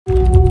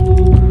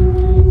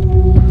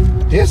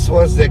This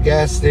was the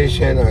gas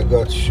station I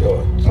got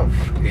shot.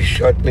 He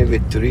shot me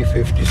with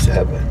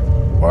 357.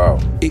 Wow.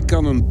 Ik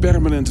kan een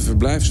permanente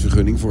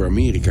verblijfsvergunning voor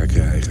Amerika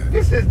krijgen.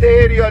 This is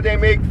the area they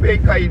make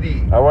fake ID.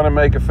 I want to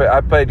make a fake...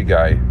 I pay the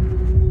guy.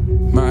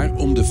 Maar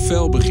om de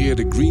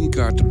felbegeerde green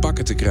card te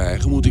pakken te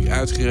krijgen, moet ik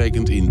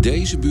uitgerekend in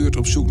deze buurt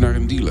op zoek naar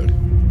een dealer.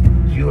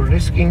 You're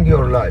risking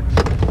your life.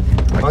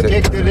 I'll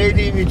take the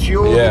lady with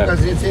you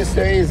because this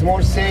way is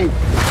more safe.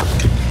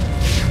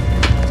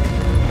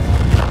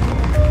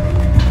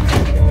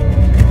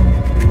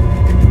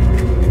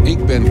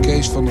 Ik ben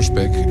Kees van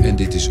Spek en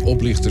dit is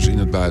Oplichters in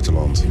het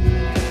Buitenland.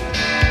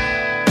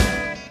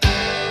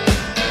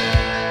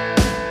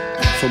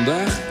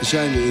 Vandaag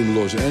zijn we in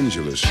Los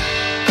Angeles.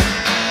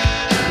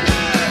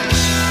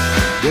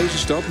 Deze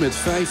stad met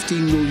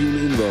 15 miljoen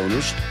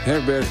inwoners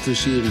herbergt een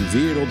serie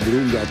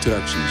wereldberoemde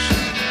attracties.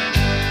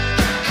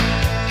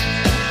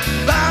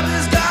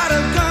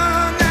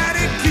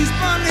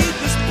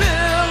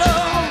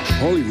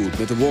 Hollywood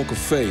met de Walk of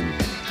Fame,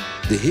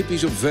 de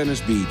hippies op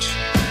Venice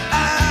Beach.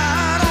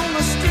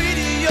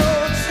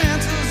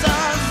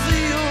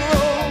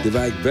 De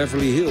wijk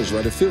Beverly Hills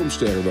waar de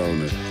filmsterren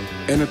wonen.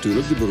 En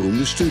natuurlijk de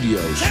beroemde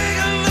studio's.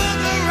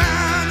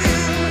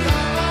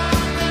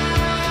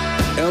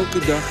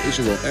 Elke dag is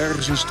er wel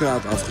ergens een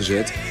straat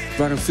afgezet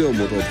waar een film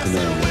wordt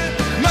opgenomen.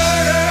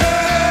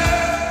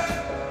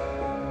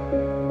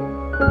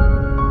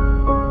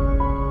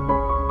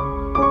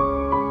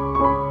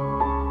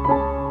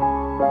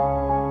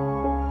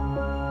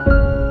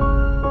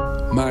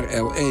 Maar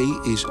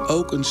L.A. is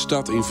ook een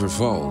stad in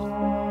verval.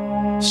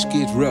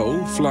 Skid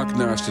Row, vlak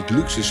naast het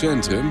luxe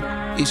centrum,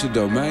 is het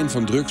domein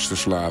van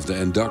drugsverslaafden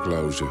en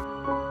daklozen.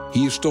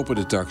 Hier stoppen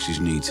de taxis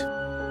niet.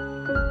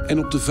 En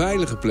op de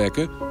veilige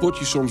plekken word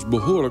je soms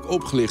behoorlijk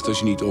opgelicht als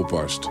je niet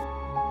oppast.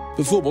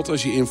 Bijvoorbeeld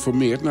als je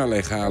informeert naar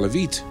legale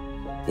wiet.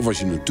 Of als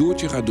je een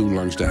toertje gaat doen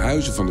langs de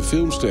huizen van de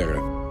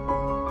filmsterren.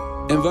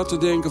 En wat te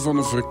denken van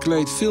een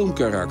verkleed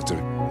filmkarakter,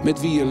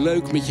 met wie je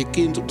leuk met je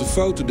kind op de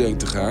foto denkt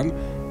te gaan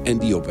en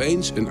die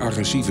opeens een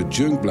agressieve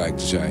junk blijkt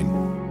te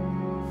zijn.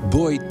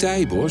 Boy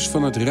Tijbos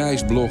van het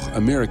reisblog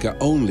Amerika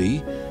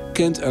Only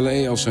kent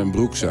L.A. als zijn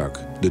broekzak.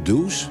 De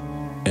do's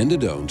en de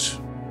don'ts.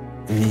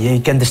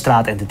 Je kent de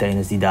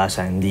straatentertainers die daar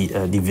zijn. Die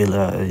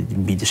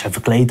zijn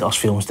verkleed als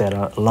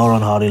filmsterren. Laurel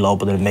en Hardy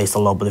lopen er.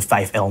 Meestal lopen er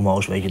 5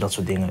 Elmo's, weet je, dat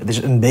soort dingen. Het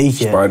is een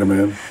beetje...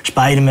 Spider-Man.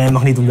 Spider-Man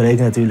mag niet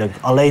ontbreken natuurlijk.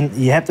 Alleen,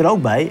 je hebt er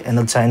ook bij. En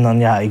dat zijn dan,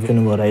 ja, ik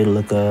kunnen wel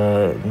redelijk...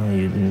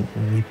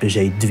 niet per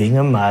se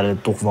dwingen, maar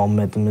toch wel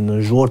met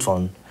een soort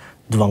van...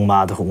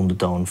 dwangmatige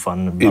ondertoon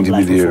van...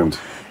 Intimiderend.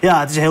 Ja,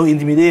 het is heel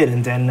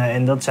intimiderend.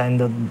 En dat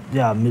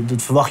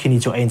verwacht je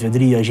niet zo 1, 2,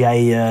 3 als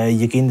jij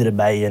je kinderen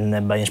bij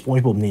een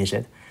SpongeBob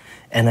neerzet.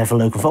 En even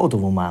een leuke foto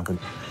wil maken.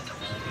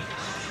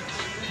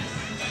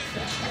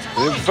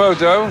 Wil je een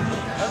foto?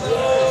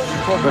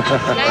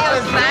 Jij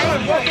ook mij?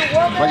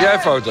 Maak jij een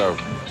foto?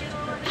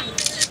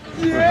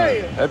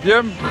 Heb je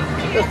hem?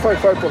 That's 5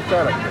 per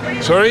character.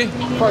 Sorry?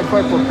 5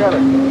 per character.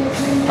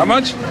 How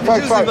much?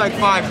 5 like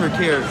 5 per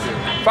character.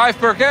 5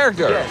 per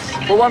character?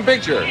 Yes. For one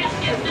picture?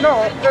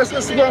 No,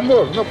 that's one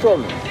more, no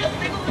problem.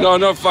 No,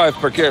 not 5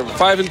 per character.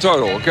 5 in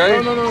total,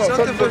 okay? No.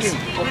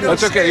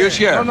 That's okay, you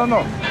share.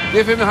 No.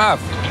 Give him half.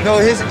 No,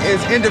 his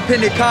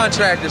independent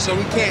contractor, so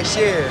we can't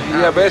share.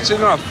 Yeah, but it's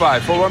enough,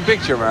 5 for one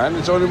picture, man.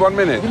 It's only 1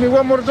 minute. Give me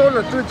 $1 more,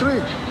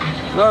 3.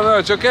 No,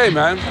 it's okay,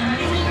 man.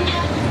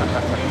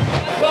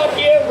 Fuck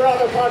you,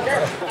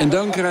 brotherfucker. En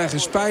dan krijgen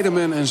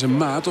Spider-Man en zijn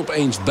maat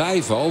opeens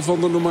bijval van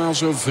de normaal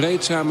zo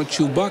vreedzame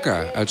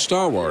Chewbacca uit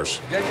Star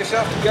Wars. Get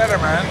yourself together,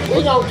 man.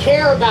 We don't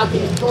care about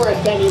these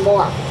tourists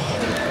anymore.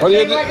 What do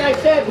you do? Like I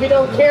said, we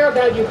don't care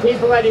about you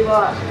people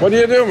anymore. What do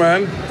you do,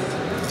 man?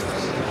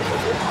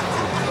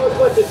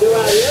 What to do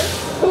out here?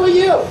 Who are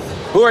you?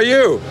 Who are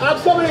you? I'm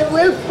somebody who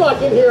lives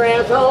fucking here,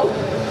 asshole.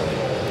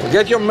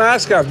 Get your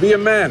mask off. Be a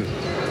man.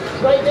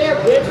 Right there,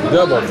 bitch. Come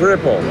Double, on.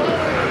 triple.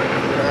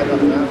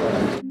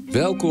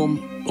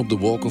 Welkom op de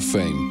Walk of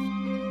Fame.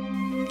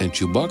 En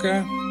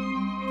Chewbacca,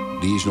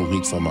 die is nog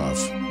niet van me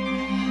af.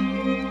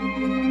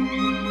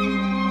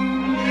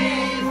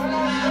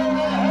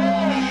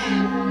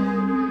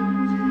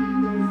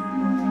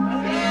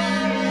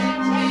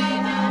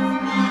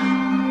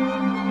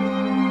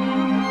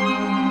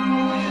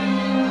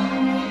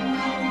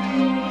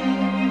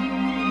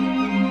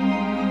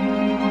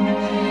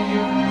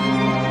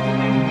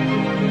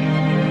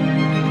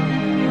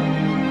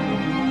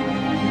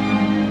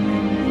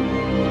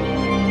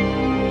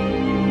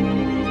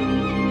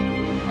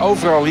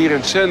 Overal hier in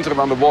het centrum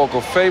aan de Walk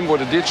of Fame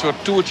worden dit soort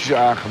toertjes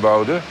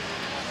aangeboden.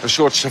 Een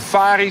soort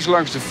safaris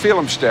langs de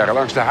filmsterren,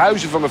 langs de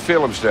huizen van de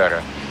filmsterren.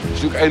 Dat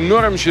is natuurlijk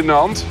enorm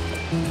gênant.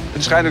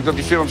 Het schijnt ook dat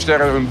die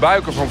filmsterren hun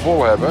buiken van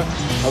vol hebben.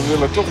 Maar we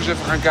willen toch eens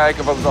even gaan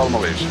kijken wat het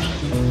allemaal is.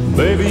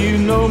 Baby, you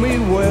know me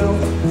well.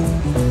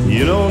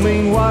 You don't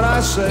mean what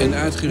I say. En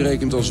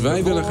uitgerekend als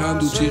wij willen gaan,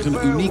 doet zich een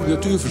uniek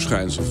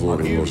natuurverschijnsel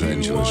voor in Los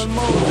Angeles.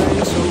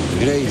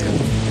 Regen.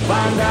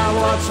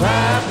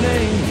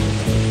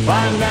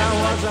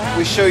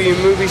 We show you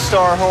movie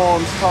star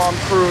homes, Tom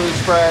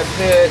Cruise, Brad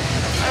Pitt.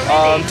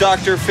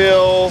 Dr.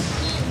 Phil,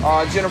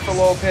 Jennifer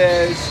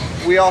Lopez.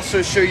 We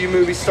also show you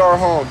movie star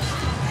homes.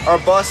 Our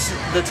bus,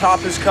 the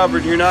top is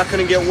covered. You're not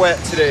going to get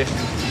wet today.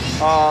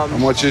 How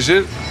much is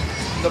it?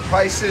 The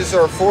prices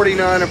are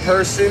 $49 a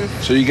person.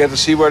 So you get to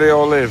see where they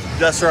all live.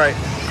 That's right.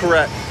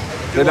 Correct.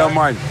 They don't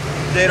mind.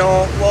 They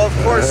don't. Well,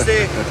 of course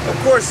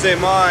they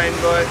mind,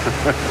 but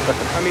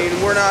I mean,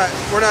 we're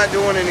not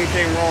doing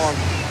anything wrong.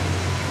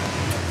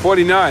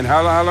 49.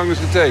 How long does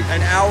it take?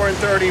 An hour and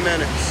 30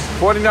 minutes.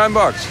 49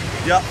 bucks.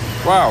 Yep.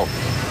 Wow.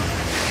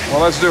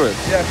 Well, let's do it.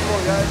 Yeah, come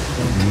on, guys.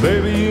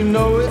 Baby, you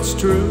know it's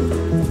true.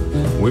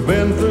 We've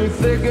been through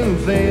thick and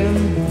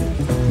thin.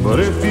 But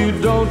if you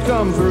don't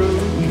come through,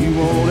 you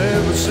won't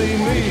ever see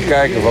me.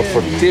 Kijken wat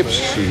voor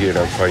tips ze hier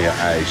ook van je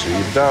eisen.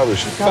 Je betaalt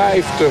dus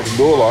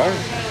 $50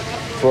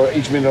 voor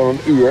iets minder dan een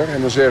uur.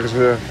 En dan zeggen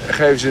ze,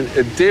 geven ze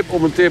een tip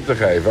om een tip te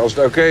geven. Als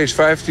het oké is,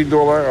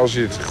 $15. Als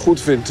je het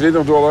goed vindt, $20.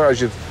 Als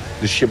je het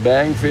de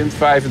shebang vindt, $25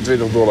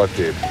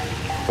 tip.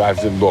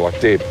 $25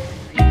 tip.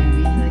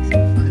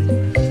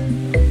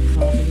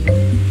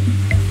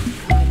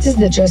 This is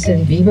the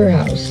Justin Bieber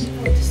house.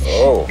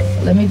 Oh.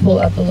 Let me pull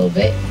up a little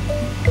bit.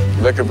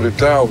 Lekker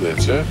brutaal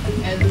dit, hè?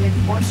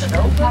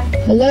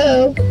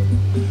 Hello,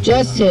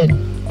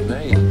 Justin.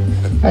 Nee.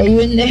 Are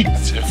you in there?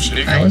 Het is echt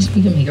verschrikkelijk. I guess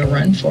we can make a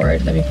run for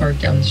it. Let me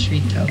park down the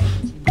street though.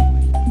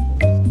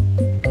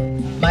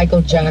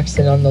 Michael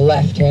Jackson on the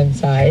left-hand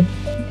side.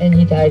 And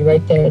he died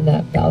right there in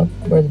that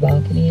where the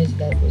balcony is.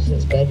 That was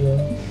his bedroom.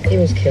 He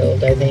was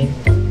killed, I think.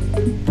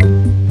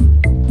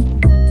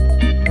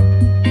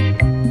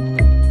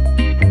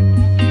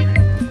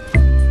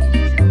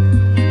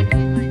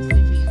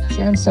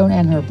 Sharon Stone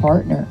and her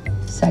partner.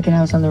 Second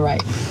house on the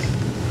right.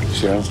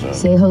 Sharon Stone.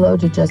 Say hello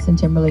to Justin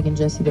Timberlake and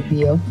Jessica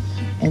Biel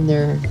and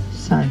their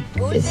son.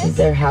 This is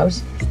their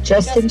house.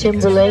 Justin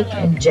Timberlake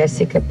and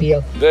Jessica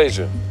Biel.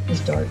 Deze.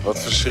 It's dark. Wat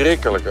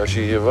verschrikkelijk als je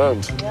hier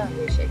woont. Ja,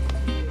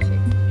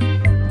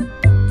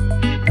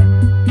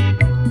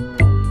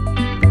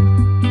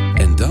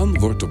 En dan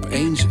wordt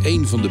opeens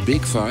een van de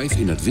Big Five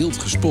in het wild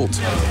gespot.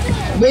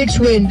 Which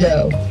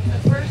window?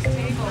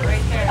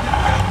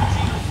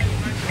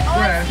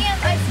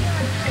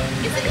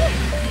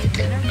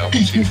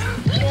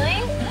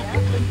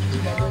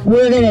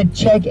 We're gonna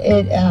check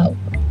it out.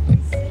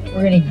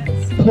 We're gonna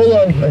pull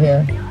over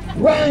here.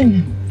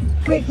 Run!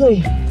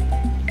 Quickly!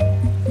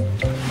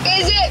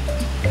 Is it?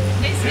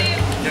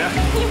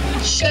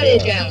 Shut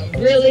it down.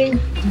 Really?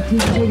 Can you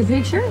take a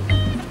picture?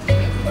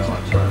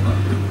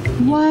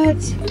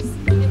 What?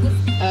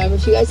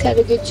 If you guys had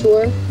a good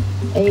tour,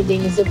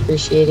 anything is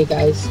appreciated,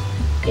 guys.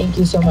 Thank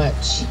you so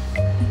much.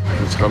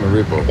 It's gonna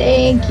ripple.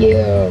 Thank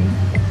you.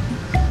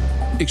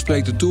 Ik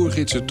spreek de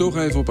tourgids er toch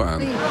even op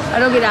aan. I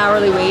don't get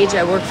hourly wage.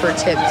 I work for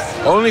tips.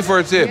 Only for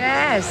a tip?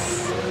 Yes.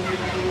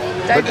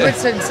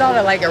 It's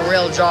not like a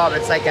real job.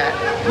 It's like a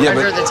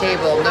under the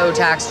table, no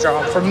tax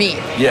job for me.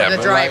 Yeah, for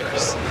the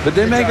drivers. But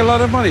they make a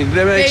lot of money.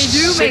 They make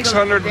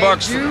 $600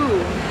 bucks. They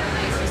do.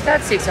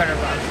 That's $600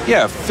 bucks.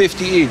 Yeah,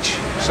 50 each.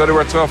 So there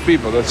were 12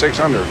 people. That's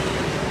 600.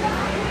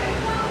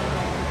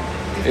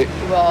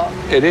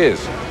 It is.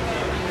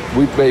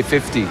 We pay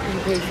 50. You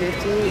pay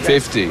 50?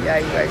 50. Yeah,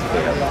 you guys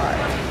paid a lot.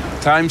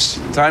 Times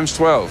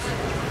 12.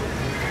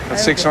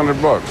 That's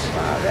 $600 bucks.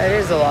 Wow, that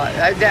is a lot.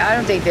 I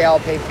don't think they all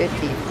pay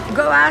 50.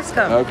 Go ask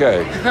them.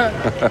 Okay.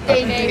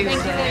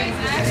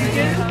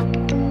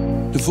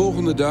 De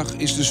volgende dag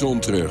is de zon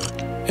terug.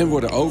 En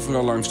worden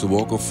overal langs de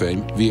Walk of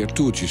Fame weer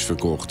toertjes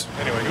verkocht.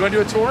 Anyway, you want to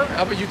do a tour?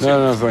 How about you two?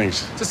 No,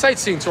 thanks. It's a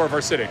sightseeing tour of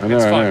our city. I know,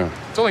 It's fun. I know.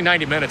 It's only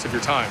 90 minutes of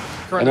your time.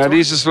 And are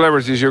these the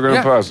celebrities you're going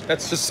to pass?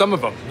 That's just some of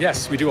them.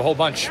 Yes, we do a whole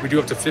bunch. We do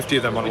up to 50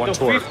 of them on one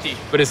tour. 50.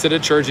 But instead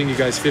of charging you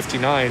guys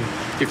 $59,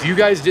 if you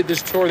guys did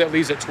this tour that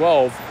leaves at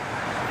 12,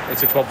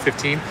 it's at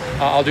 $12.15.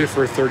 I'll do it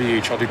for 30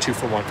 each. I'll do 2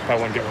 for 1. Buy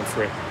one, get one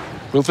free.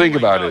 We'll think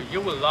about it.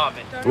 You will love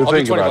it. We'll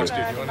think about it.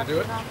 Dude. You want to do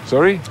it?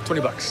 Sorry?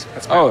 $20.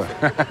 That's Oh.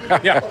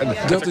 Yeah.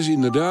 Dat is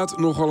inderdaad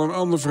nogal een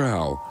ander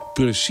verhaal.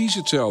 Precies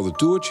hetzelfde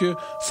toertje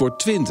voor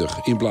 20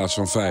 in plaats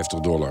van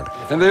 $50.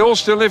 And they all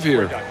still live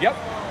here? Yep.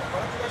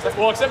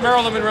 Well, except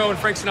Marilyn Monroe and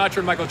Frank Sinatra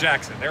and Michael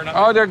Jackson. They're not.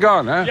 Oh, they're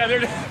gone, huh?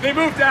 Yeah, they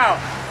moved out.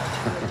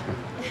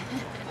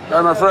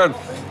 Hey, my friend.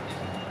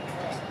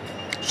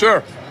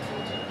 Sir,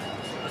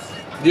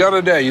 the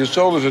other day you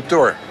sold us a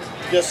tour.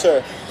 Yes,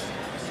 sir.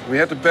 We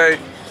had to pay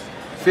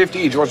 50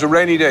 each. It was a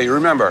rainy day, you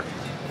remember?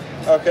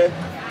 Okay.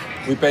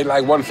 We paid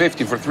like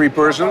 $150 for 3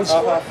 persons.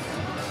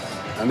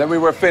 And then we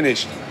were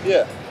finished.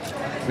 Yeah.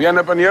 We end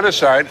up on the other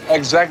side,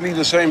 exactly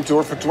the same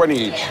tour for 20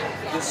 each.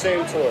 The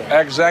same tour.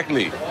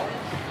 Exactly.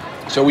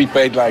 So we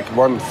paid like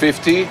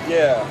 $150.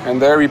 Yeah. And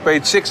there we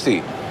paid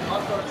 $60.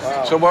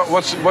 Wow. So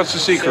what's the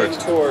secret?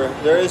 Same tour.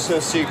 There is no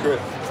secret.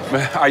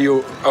 Are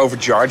you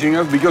overcharging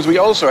us? Because we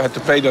also had to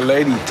pay the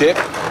lady tip.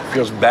 She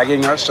was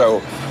begging us.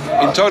 So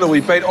in total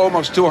we paid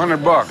almost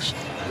 $200.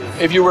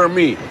 If you were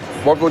me,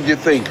 what would you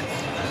think?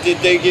 Did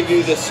they give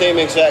you the same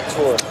exact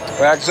tour?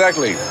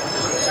 Exactly. To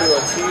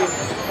a T?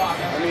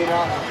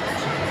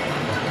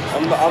 I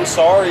I'm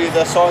sorry.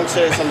 That song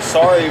says I'm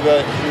sorry,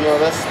 but you know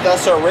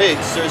that's our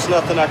rates. There's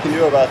nothing I can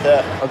do about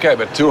that. Okay,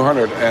 but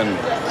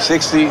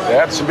 260,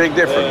 that's a big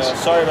difference.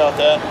 Yeah, sorry about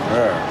that.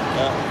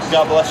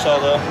 God bless y'all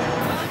though.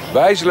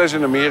 Wijsles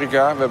in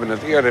Amerika, we hebben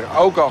het eerder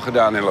ook al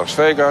gedaan in Las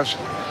Vegas.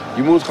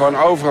 Je moet gewoon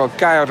overal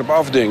keihard op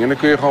afdingen en dan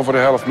kun je gewoon voor de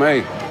helft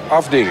mee.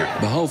 Afdingen.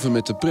 Behalve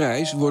met de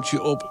prijs word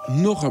je op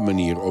nog een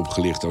manier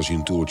opgelicht als je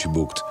een toertje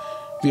boekt.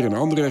 Weer een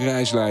andere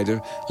reisleider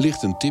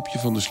ligt een tipje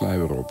van de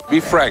sluier op.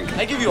 Be frank.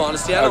 I give you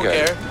honesty, I don't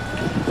care.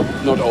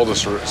 Not all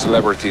the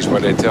celebrities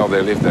where they tell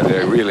they live there,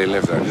 they really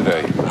live there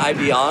today. I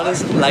be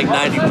honest, like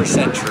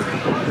 90% true.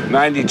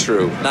 90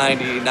 true.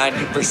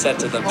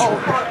 90% of them true.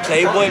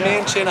 Playboy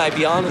Mansion, I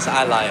be honest,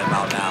 I lie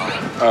about now.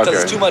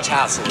 Because it's too much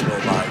hassle to go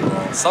by, bro.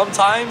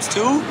 Sometimes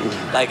too,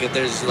 like if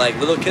there's like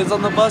little kids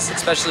on the bus,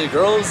 especially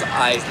girls,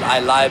 I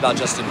lie about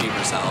Justin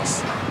Bieber's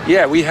house.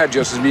 Yeah, we had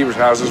Justin Bieber's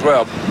house as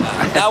well.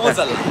 That was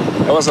a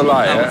lie. That was a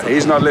lie, hè?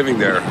 He's not living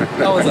there.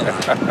 That was a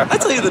lie. I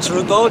tell you the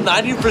truth though,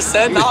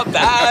 90% not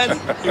bad,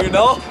 you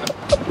know?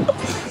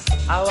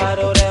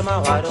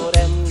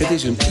 Het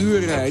is een uur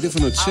rijden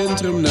van het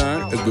centrum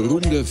naar het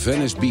beroemde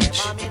Venice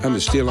Beach aan de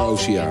Stille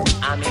Oceaan.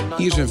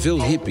 Hier zijn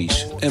veel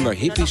hippies en waar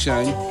hippies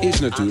zijn is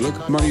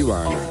natuurlijk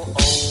marihuana.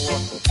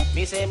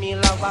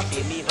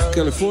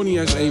 Californië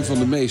is een van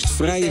de meest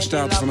vrije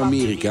staten van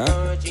Amerika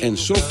en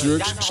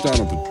softdrugs staan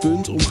op het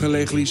punt om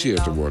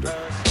gelegaliseerd te worden.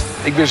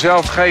 Ik ben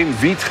zelf geen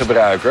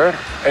wietgebruiker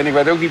en ik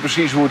weet ook niet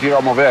precies hoe het hier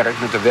allemaal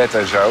werkt met de wet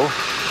en zo.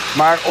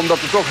 Maar omdat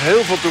er toch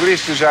heel veel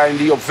toeristen zijn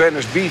die op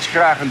Venice Beach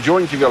graag een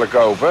jointje willen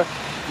kopen,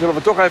 willen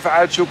we toch even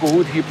uitzoeken hoe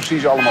het hier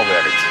precies allemaal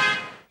werkt.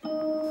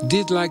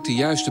 Dit lijkt de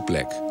juiste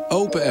plek.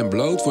 Open en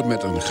bloot wordt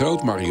met een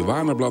groot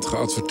marihuanablad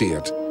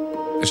geadverteerd.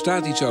 Er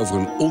staat iets over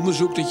een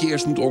onderzoek dat je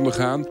eerst moet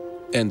ondergaan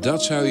en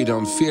dat zou je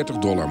dan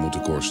 $40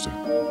 moeten kosten.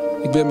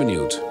 Ik ben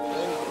benieuwd.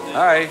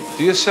 Hi,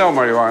 do you sell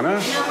marijuana? No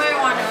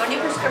marijuana, only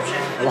prescription.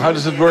 Well, how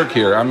does it work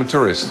here? I'm a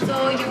tourist. So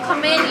you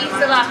come in, you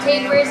fill out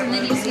papers, and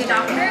then you see a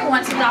doctor.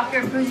 Once the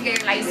doctor approves, you get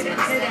your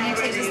license. Then you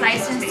take this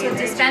license to a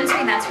dispensary,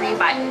 and that's where you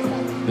buy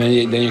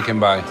it. Then you can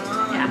buy.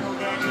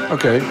 Yeah.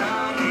 Okay. Can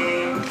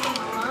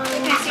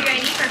I see your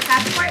ID for a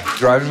passport?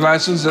 Driver's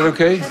license, is that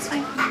okay? That's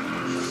fine.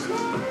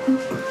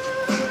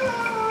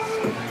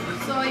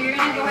 So you're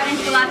gonna go ahead and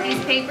fill out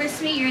these papers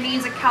to me. You're gonna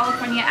use a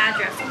California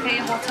address, okay?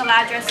 A hotel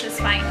address is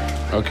fine.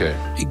 Oké.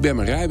 Ik ben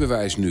mijn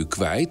rijbewijs nu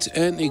kwijt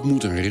en ik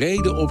moet een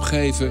reden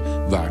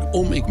opgeven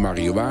waarom ik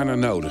marihuana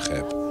nodig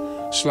heb.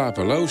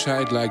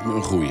 Slapeloosheid lijkt me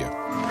een goeie.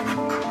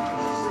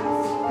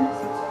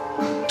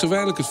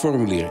 Terwijl ik het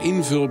formulier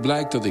invul,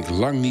 blijkt dat ik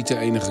lang niet de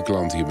enige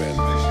klant hier ben.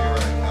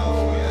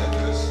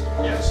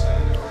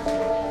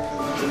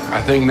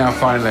 I think now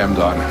finally I'm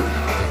done. I'm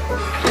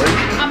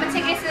gonna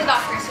take you to the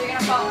doctor, so you're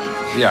gonna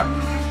follow me. Ja.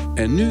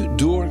 En nu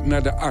door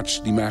naar de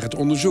arts die mij gaat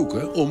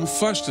onderzoeken om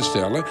vast te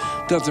stellen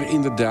dat er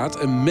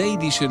inderdaad een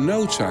medische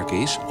noodzaak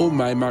is om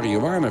mij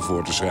marihuana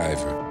voor te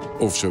schrijven.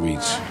 Of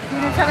zoiets.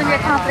 You're gonna tell him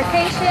your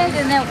complications,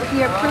 and then if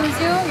he approves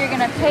you, you're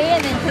gonna pay,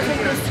 and then he'll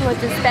take this to a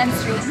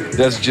dispensary.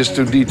 That's just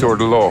to detour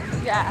the law.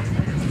 Yeah.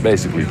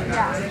 Basically. Yeah.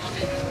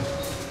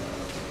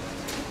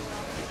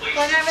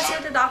 Well, I'm gonna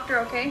see the doctor,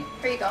 okay?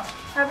 Here you go.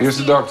 Here's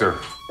the doctor.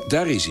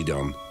 Daar is hij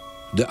dan,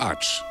 de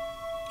arts.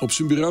 Op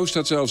zijn bureau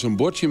staat zelfs een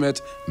bordje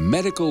met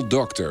Medical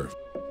Doctor.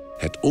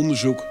 Het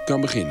onderzoek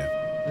kan beginnen.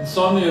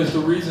 Insomnia is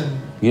the reason.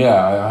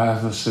 Yeah, I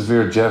have a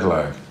severe jet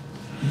lag.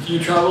 Do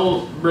you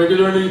travel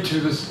regularly to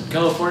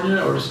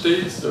California or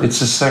States? Or? It's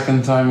the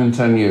second time in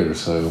 10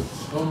 years, so...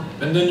 Oh,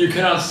 and then you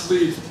cannot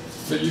sleep,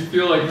 but you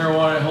feel like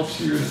marijuana helps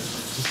you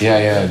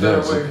Yeah, it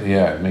does.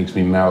 Yeah, it makes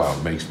me mellow,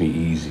 it makes me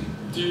easy.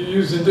 Do you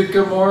use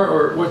indica more,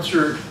 or what's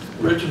your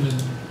regimen?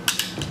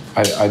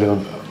 I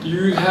don't... Do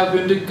you have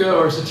indica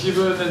or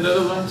sativa in the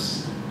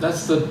Netherlands?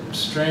 That's the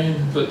strain,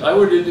 but I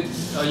would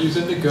use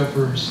indica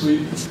for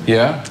sleep.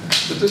 Yeah?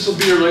 But this will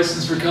be your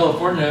license for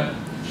California.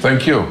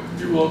 Thank you.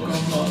 You're welcome.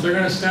 They're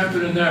going to stamp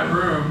it in that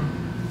room.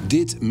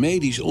 Dit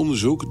medisch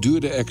onderzoek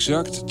duurde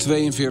exact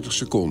 42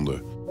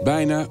 seconden.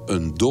 Bijna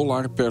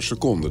 $1 per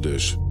seconde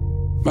dus.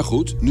 Maar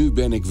goed, nu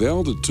ben ik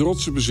wel de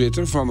trotse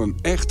bezitter van een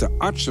echte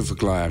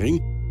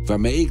artsenverklaring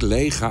waarmee ik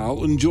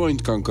legaal een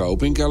joint kan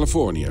kopen in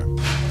Californië.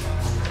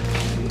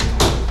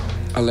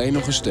 Alleen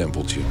nog een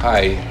stempeltje. Hi. Yeah,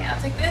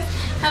 I'll take this.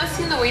 Have a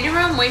seat in the waiting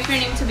room. Wait for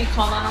your name to be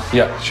called on.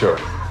 Yeah, sure.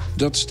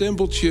 Dat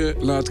stempeltje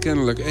laat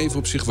kennelijk even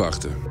op zich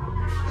wachten.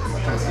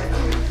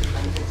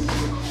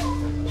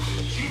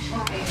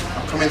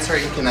 Come in, sir.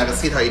 You can have a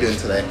seat. How are you doing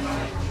today?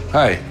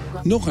 Hi.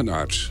 Nog een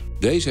arts.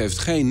 Deze heeft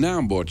geen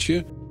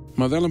naambordje,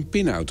 maar wel een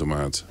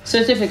pinautomaat.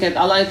 Certificate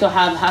allowed to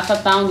have half a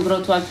pound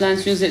grow to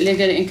plants used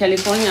legally in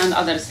California and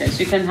other states.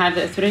 You can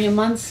have 3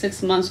 months, 6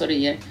 months or a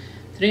year.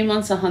 3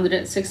 months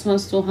 100, 6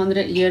 months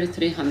 200, year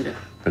 300.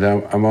 But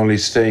I'm only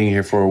staying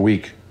here for a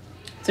week.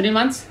 3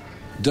 months?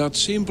 Dat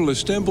simpele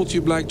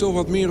stempeltje blijkt toch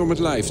wat meer om het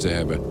lijf te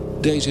hebben.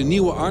 Deze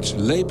nieuwe arts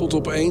lepelt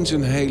opeens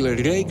een hele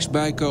reeks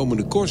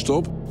bijkomende kosten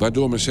op,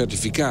 waardoor mijn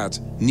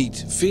certificaat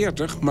niet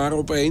 40, maar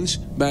opeens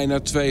bijna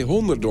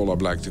 $200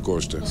 blijkt te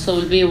kosten. So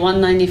it will be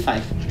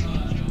 $195.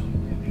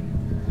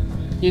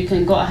 You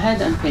can go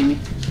ahead and pay me.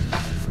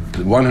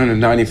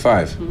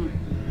 195.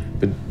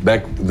 But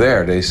back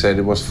there, they said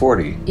it was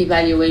 40.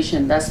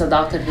 Evaluation, that's a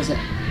doctor visit.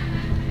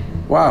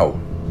 Wow.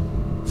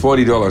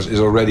 $40 is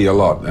already a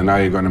lot, and now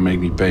you're going to make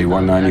me pay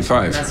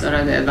 $195. That's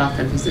already a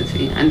doctor visit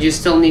fee. And you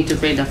still need to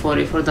pay the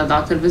 40 for the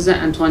doctor visit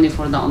and 20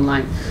 for the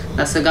online.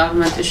 That's a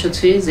government issued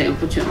fee. They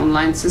input your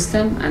online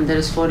system, and there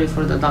is 40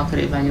 for the doctor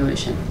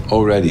evaluation.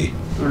 Already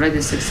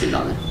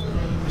 $60.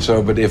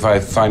 So, but if I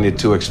find it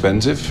too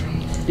expensive?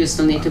 You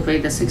still need to pay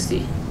the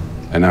 60.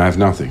 And I have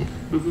nothing?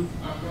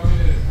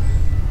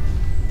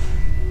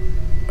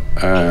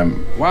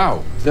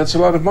 Wow, that's a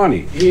lot of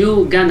money.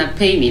 You're gonna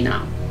pay me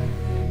now.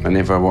 And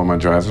if I want my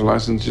driver's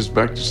license just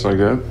back, just like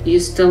that? You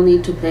still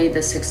need to pay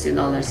the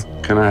 $60.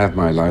 Can I have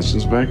my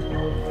license back?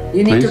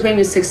 You need to pay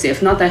me 60.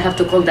 If not, I have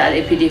to call the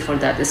LAPD for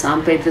that. It's an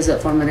unpaid visit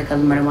for medical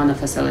marijuana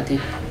facility.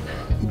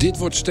 Dit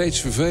wordt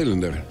steeds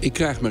vervelender. Ik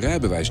krijg mijn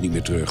rijbewijs niet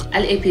meer terug.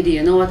 LAPD,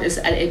 you know what is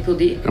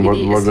LAPD? And what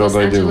will Los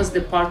they Angeles do?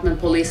 Department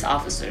Police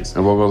Officers.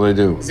 And what will they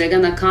do? They're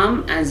gonna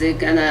come and they're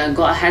gonna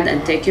go ahead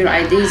and take your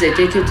IDs. They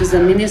take you to the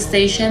mini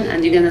station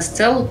and you're gonna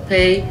still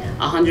pay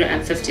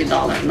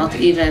 $150, not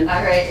even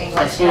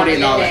the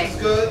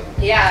 $40.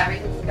 Yeah.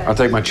 I'll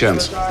take my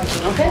chance.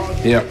 Okay.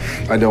 Yeah,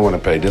 I don't want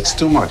to pay. That's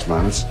too much,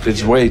 man.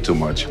 It's way too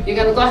much. You're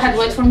gonna go ahead,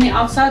 wait for me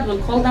outside.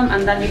 We'll call them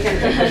and then you can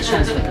take a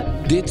chance with it.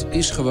 Dit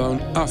is gewoon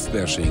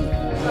afpersing.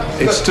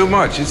 It's too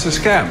much. It's a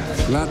scam.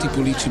 Laat die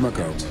politie maar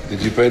koud.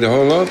 Did you pay the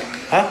whole lot?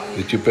 Huh?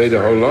 Did you pay the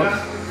whole lot?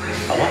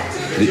 How much?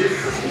 Did you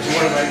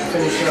want to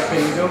finish up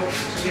and go?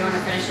 Do you want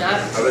to finish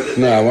up?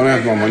 No, I want to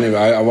have my money.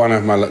 I want to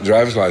have my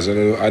driver's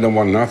license. I don't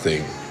want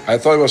nothing. I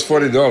thought it was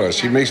 $40.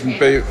 She makes me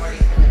pay.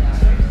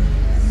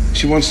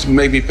 She wants to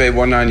make me pay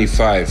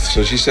 $195.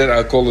 So she said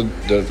I'll call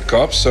the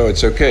cops, so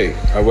it's okay.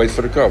 I wait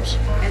for the cops. If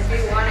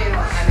you want to,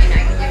 I mean,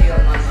 I can give you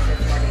a month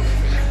for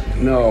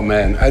 40. No,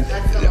 man.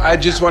 I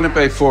just want to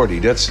pay 40.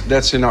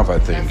 That's enough, I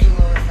think.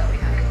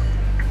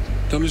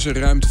 Dan is er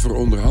ruimte voor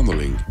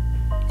onderhandeling.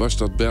 Was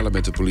dat bellen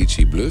met de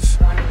politie bluff?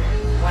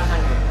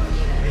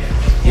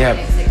 Yeah,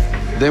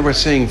 they were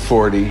saying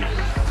 40.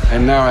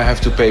 And now I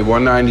have to pay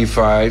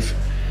 $195.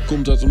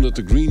 Komt dat omdat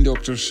de Green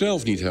Doctors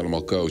zelf niet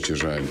helemaal kosher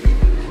zijn?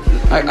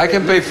 I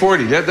can pay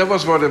 40. That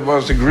was what it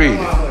was agreed.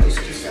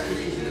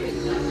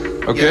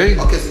 Okay?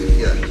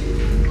 Yeah.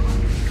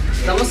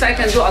 The most I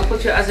can do, I'll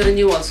put you as a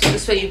renewal. So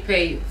this way you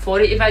pay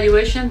 40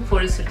 evaluation,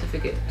 40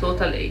 certificate,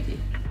 total 80.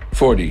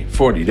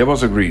 40. That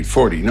was agreed.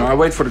 40. No, I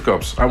wait for the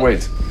cops. I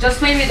wait. Just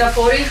pay me the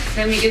 40,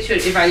 let me get your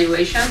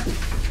evaluation.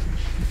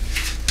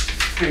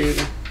 Here you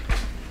go.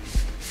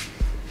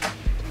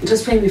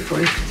 Just pay me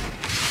 40.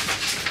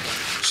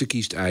 Ze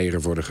kiest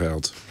eieren voor de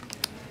geld.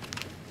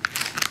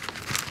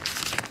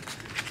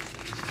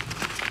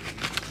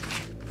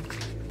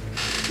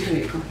 Here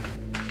you go.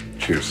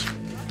 Cheers.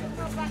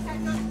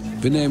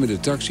 We nemen de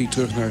taxi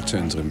terug naar het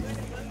centrum.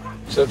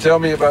 So tell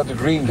me about the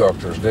Green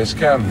Doctors. They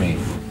scammed me.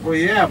 Well,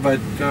 yeah, but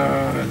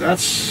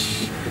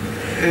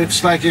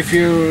it's like if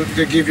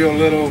they give you a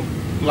little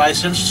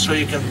license so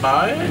you can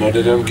buy it. No,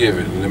 they don't give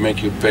it. They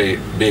make you pay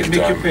big time.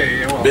 Make you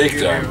pay, well, big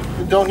time.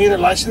 You don't need a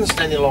license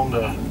any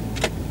longer.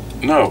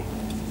 No.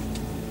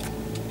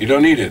 You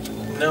don't need it.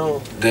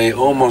 No. They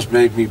almost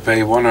made me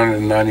pay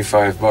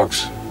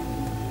 $195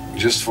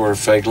 just for a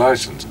fake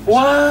license.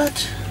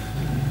 What?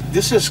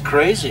 This is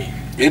crazy.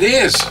 It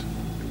is.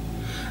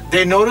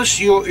 They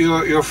notice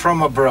you're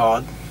from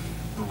abroad,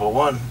 number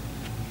one,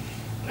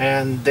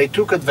 and they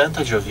took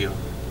advantage of you.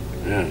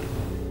 Yeah.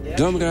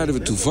 Dan rijden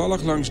we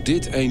toevallig langs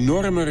dit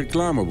enorme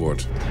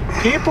reclamebord.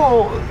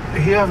 People,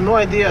 you have no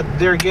idea,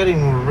 they're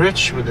getting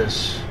rich with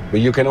this. But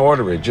you can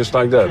order it just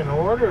like that. You can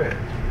order it.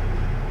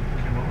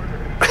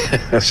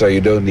 So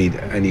you don't need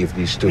any of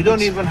these stupid. You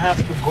don't even have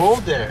to go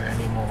there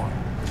anymore.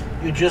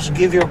 You just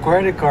give your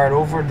credit card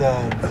over the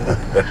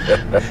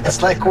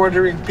it's like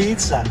ordering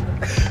pizza.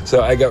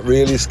 So I got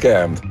really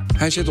scammed.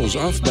 Hij zet ons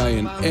af bij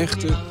een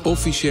echte,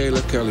 officiële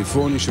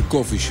Californische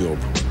coffeeshop.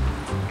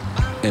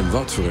 En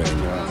wat voor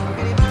een.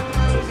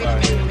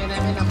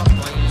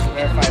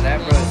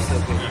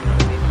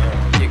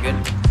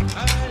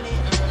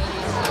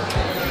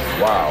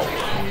 Wauw.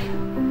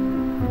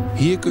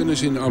 Hier kunnen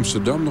ze in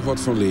Amsterdam nog wat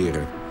van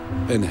leren.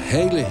 Een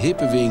hele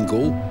hippe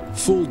winkel,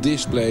 vol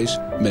displays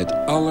met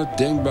alle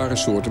denkbare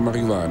soorten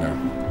marihuana.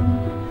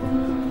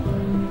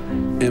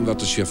 En wat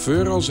de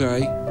chauffeur al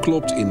zei,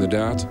 klopt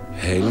inderdaad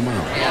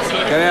helemaal.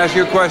 Can I ask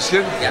you a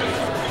question? Yeah.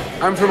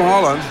 I'm from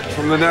Holland,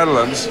 from the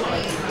Netherlands.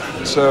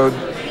 So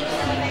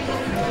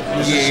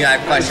You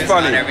have questions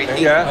funny. on everything?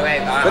 Yeah. Okay,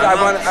 But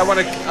I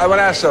want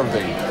to ask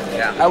something.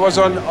 Yeah. I was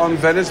on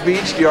Venice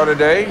Beach the other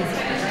day,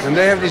 and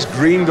they have these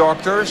Green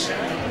Doctors.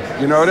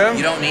 You know them?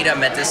 You don't need a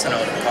medicinal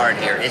card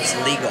here. It's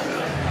legal.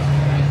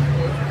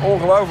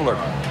 Ongelooflijk.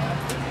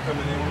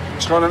 Het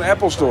is gewoon een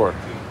Apple Store.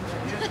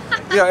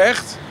 Ja,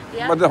 echt?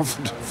 Ja. Maar dan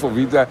voor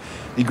wie?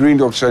 Die Green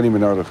Dogs zijn niet meer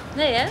nodig.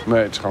 Nee, hè?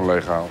 Nee, het is gewoon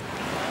legaal.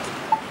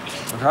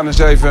 We gaan eens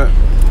even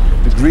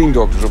de Green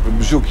Doctors op een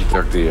bezoekje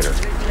trakteren.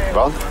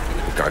 Wat?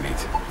 Dat kan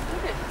niet.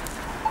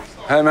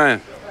 Hey man, I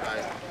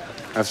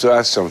have to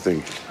ask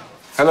something.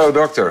 Hello,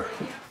 doctor.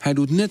 Hij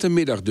doet net een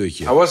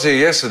middagdutje. I was here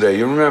yesterday,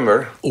 you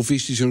remember? Of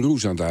is hij zijn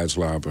roes aan het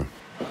uitslapen?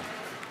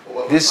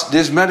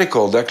 This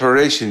medical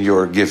declaration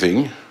you're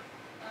giving,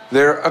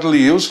 they're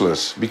utterly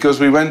useless. Because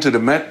we went to the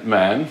med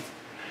man,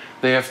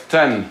 they have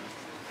 10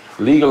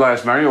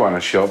 legalized marijuana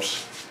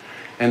shops,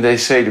 and they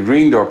say the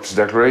Green Doctor's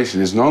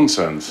declaration is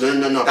nonsense.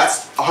 No. That's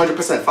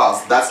 100%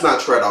 false. That's not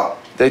true at all.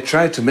 They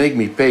tried to make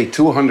me pay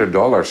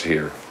 $200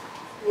 here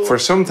for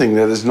something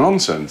that is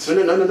nonsense.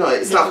 No.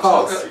 It's not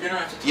false.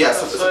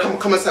 Yes,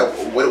 come a sec.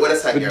 Wait a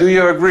second. But do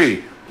you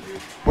agree?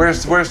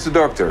 Where's the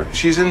doctor?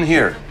 She's in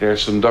here.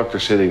 There's some doctor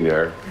sitting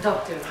there.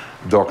 Doctor.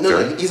 No,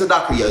 he's a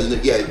doctor.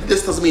 Yeah.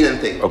 This doesn't mean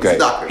anything. Okay. He's a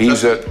doctor.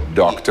 He's a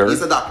doctor.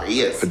 He's a doctor.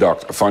 He is.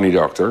 A funny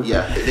doctor.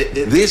 Yeah.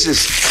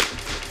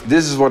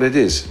 This is what it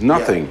is.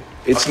 Nothing.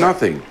 Yeah. It's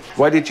nothing.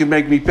 Why did you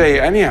make me pay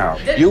anyhow?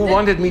 You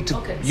wanted me to.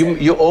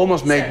 You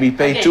almost made me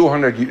pay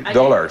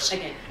 $200.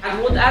 Again. I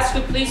would ask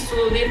you please to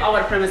leave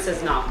our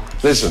premises now.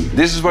 Listen,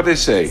 this is what they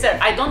say. Sir,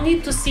 I don't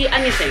need to see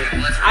anything.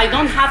 I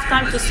don't have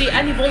time to see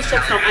any bullshit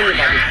from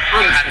anybody,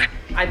 honestly.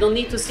 I don't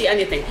need to see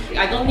anything.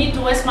 I don't need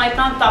to waste my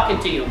time talking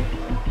to you.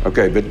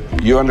 Okay, but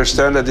you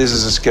understand that this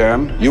is a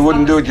scam? You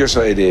wouldn't do it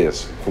yourself. It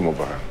is. Kom op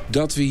maar.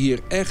 Dat we hier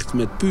echt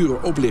met pure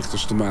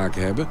oplichters te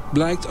maken hebben,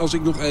 blijkt als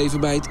ik nog even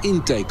bij het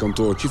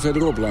intakekantoortje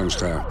verderop langs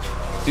ga.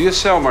 Do you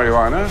sell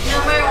marijuana? No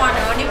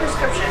marijuana, only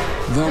prescription.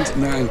 Want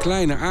na een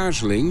kleine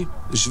aarzeling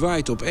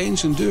zwaait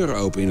opeens een deur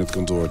open in het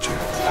kantoortje. I'm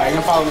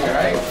gonna follow me,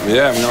 right?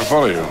 Yeah, I'm gonna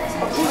follow you.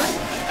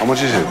 How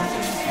much is it?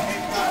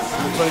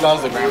 $20 a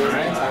gram,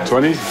 right?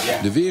 20?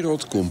 De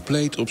wereld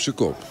compleet op zijn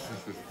kop.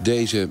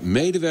 Deze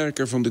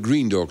medewerker van de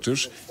Green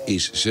Doctors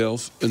is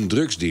zelf een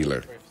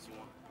drugsdealer.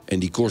 En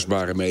die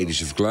kostbare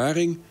medische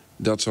verklaring,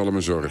 dat zal hem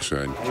een zorg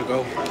zijn.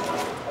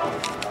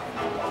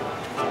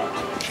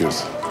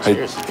 Cheers.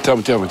 Hey, tell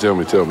me.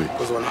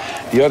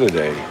 The other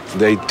day,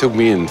 they took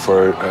me in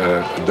for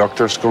a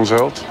doctor's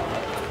consult.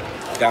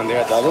 Down there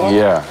at the other one?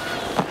 Yeah.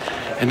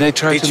 And they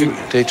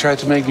tried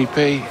to make me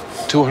pay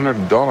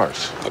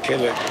 $200. Okay,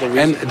 look.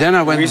 And then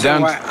I went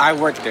down. Why I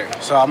work there,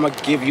 so I'm gonna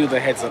give you the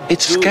heads up.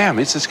 It's a scam.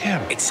 It's a scam.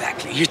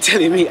 Exactly. You're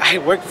telling me I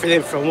work for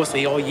them for almost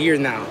a whole year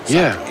now. So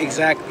yeah.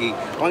 Exactly.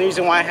 Only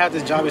reason why I have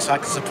this job is so I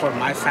can support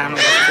my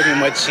family. That's pretty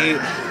much it.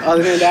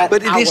 Other than that,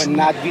 I would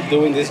not be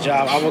doing this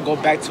job. I would go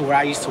back to where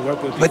I used to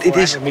work with before I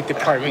had a meat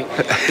department.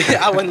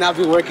 I would not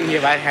be working here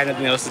if I had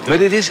nothing else to do.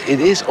 But it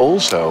is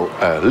also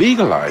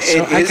legalized.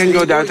 So I can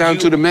go downtown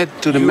to the med.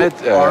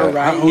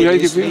 Right.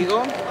 It is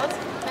legal.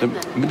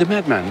 The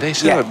madman, they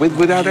sell it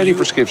without any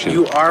prescription.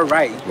 You are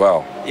right.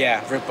 Well.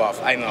 Yeah, rip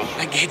off. I know.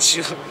 I get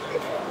you.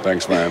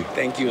 Thanks, man.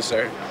 Thank you,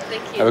 sir.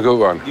 Thank you. Have a good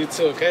one. You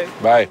too, okay?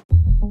 Bye.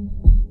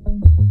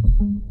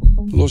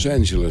 Los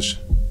Angeles,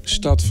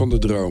 stad van de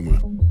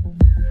dromen.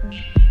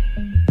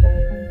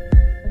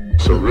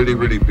 It's a really,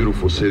 really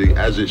beautiful city,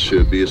 as it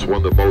should be. It's one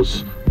of the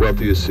most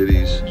wealthiest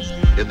cities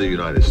in the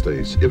United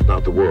States, if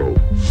not the world.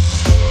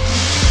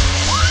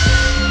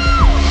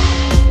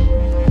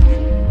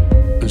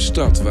 Een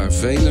stad waar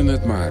velen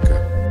het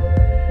maken.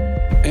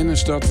 En een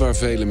stad waar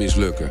velen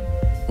mislukken.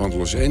 Want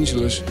Los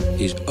Angeles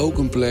is ook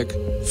een plek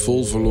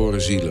vol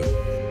verloren zielen.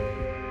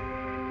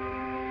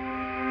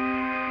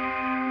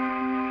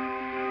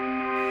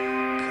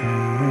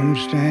 Come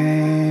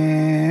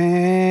stand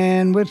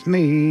with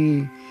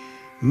me,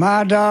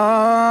 my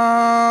darling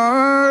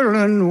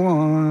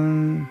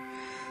one,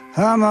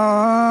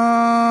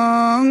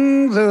 among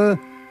the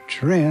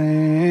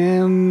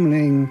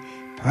trembling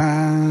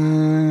pines.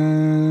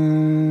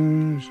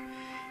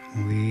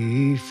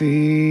 We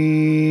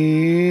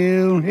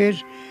feel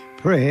his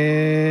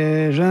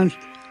presence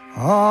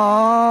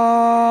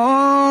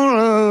all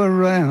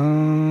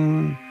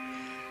around.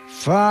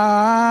 Fire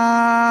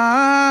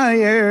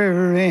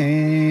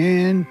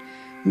in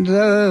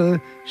the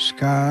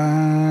sky.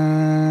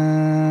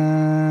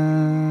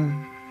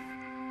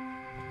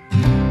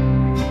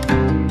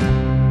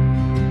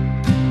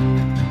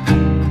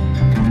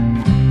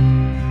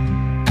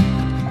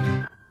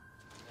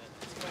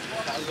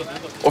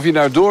 Of je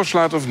nou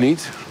doorslaat of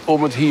niet,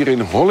 om het hier in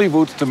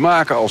Hollywood te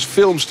maken als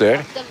filmster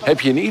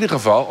heb je in ieder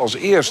geval als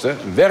eerste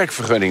een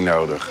werkvergunning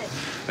nodig.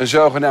 Een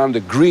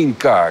zogenaamde green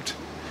card.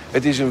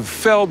 Het is een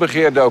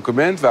felbegeerd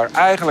document waar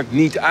eigenlijk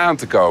niet aan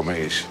te komen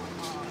is.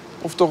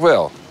 Of toch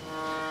wel?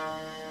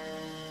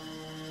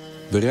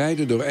 We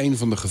rijden door een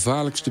van de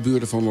gevaarlijkste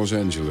buurten van Los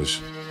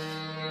Angeles.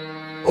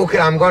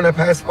 Okay, I'm gonna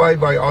pass by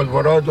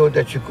Alvarado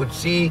that you could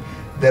see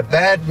the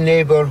bad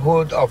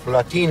neighborhood of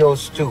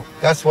Latinos too.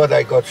 That's what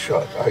I got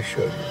shot, I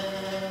showed you.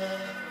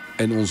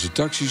 En onze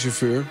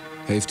taxichauffeur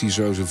heeft hier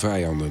zo zijn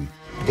vijanden.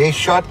 They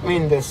shot me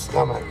in the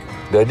stomach.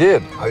 They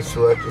did? I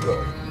swear to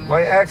God.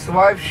 My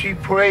ex-wife, she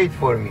prayed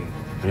for me.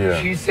 Yeah.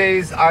 She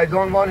says, I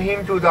don't want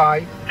him to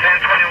die.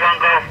 1021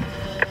 go.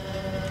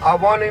 I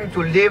want him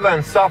to live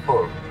and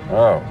suffer.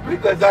 Oh.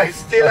 Because I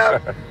still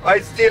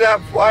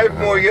have 5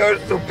 more years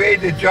to pay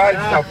the child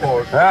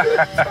support.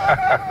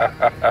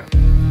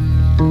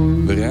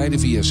 We rijden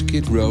via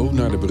Skid Row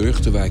naar de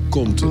beruchte wijk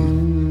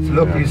Compton.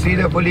 Look, you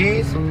see the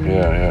police?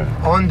 Yeah.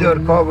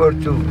 Undercover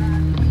too.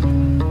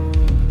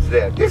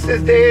 there. This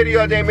is the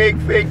area they make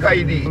fake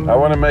ID. I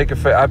want to make a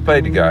fake. I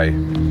pay the guy.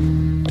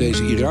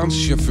 Deze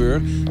Iraanse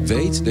chauffeur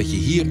weet dat je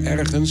hier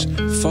ergens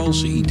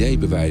valse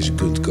ID-bewijzen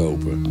kunt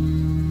kopen.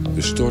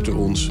 We storten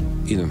ons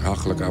in een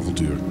hachelijk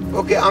avontuur.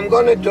 Okay, I'm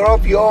gonna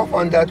drop you off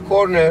on that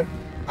corner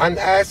and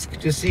ask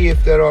to see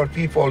if there are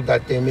people that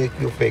they make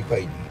you fake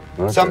ID.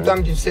 Okay.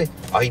 Sometimes you say,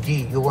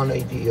 ID, you want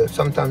ID,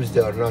 sometimes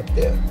they are not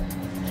there.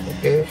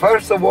 Okay.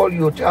 First of all,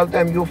 you tell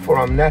them you're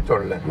from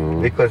Netherlands,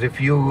 because if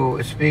you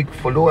speak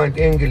fluent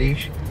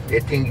English, they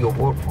think you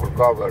work for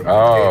government.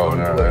 Oh,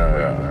 they don't do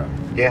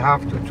it. They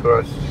have to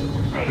trust you.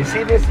 You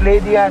see this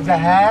lady has a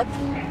hat,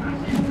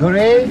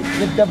 gray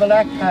with the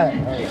black hat.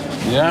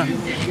 Yeah.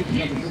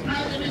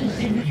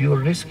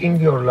 You're risking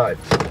your life.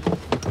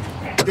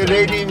 The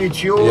lady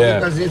with you,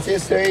 because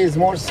this way is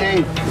more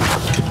safe.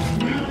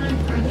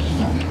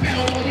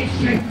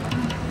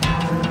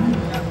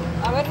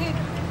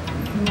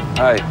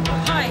 Hi.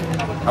 Hi.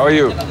 How are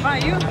you? Hi,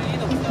 you? I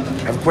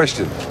have a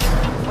question.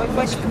 What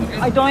question?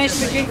 I don't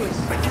speak English.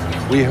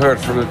 We heard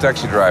from the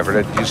taxi driver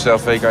that you sell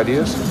fake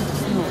ideas.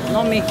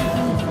 No, not me.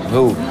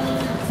 Who?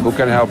 Who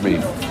can help me?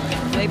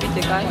 Maybe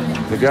the guy.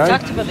 The guy?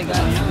 Talk to the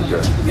guy.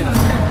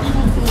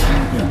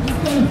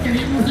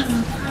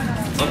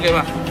 Okay,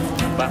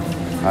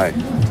 Hi.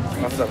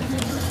 What's up?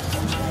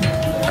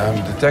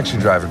 The taxi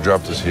driver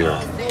dropped us here.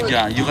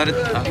 Yeah, you got it.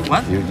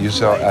 What? You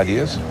sell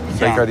ideas?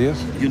 Fake ideas?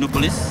 You know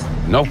police?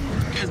 No.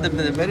 Yes,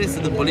 where is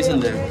the police in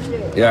there?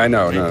 Yeah, I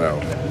know, no.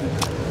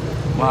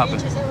 What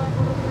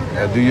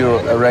happened? Do you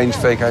arrange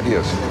fake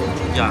ideas?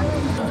 Yeah.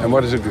 And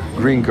what does a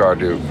green card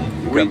do?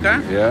 Green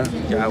card? Yeah?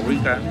 Yeah,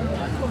 green card.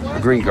 A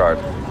green card.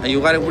 And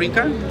you got a green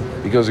card?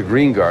 Because a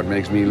green card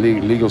makes me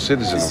legal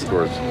citizen, of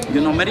course.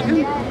 You know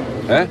American?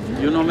 Eh?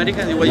 You know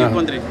American? What your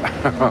country?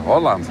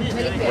 Holland.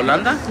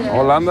 Hollanda?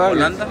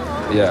 Hollanda?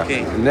 Yeah,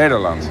 okay.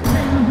 Netherlands.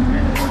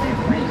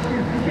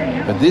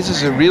 But this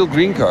is a real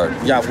green card?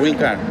 Yeah, green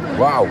card.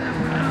 Wow.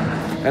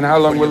 And how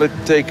long will it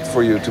take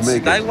for you to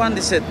make that it? One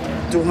is at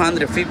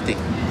 250.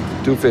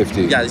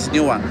 250? Yeah, it's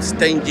new one. It's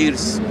 10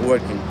 years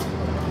working.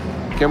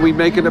 Can we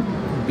make it a...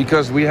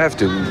 Because we have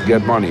to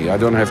get money. I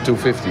don't have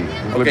 250.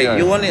 Okay,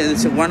 you only...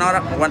 It's 1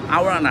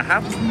 hour and a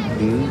half.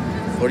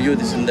 For you,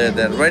 this is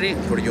the ready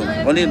for you.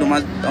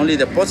 Only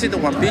deposit,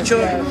 one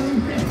picture.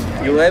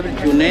 You have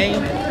your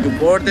name, your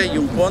border,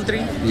 your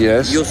country.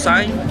 Yes. You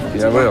sign.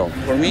 Yeah, well.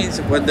 For me, it's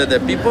what the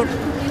people.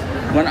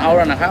 1 hour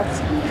and a half.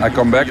 I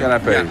come back and I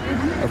pay.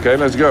 Yeah. Okay,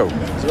 let's go.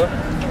 Let's go.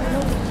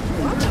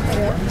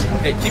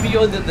 Okay, give me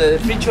your the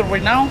picture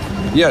right now.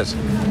 Yes.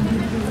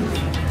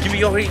 Give me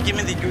your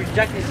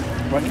jacket.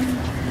 Right.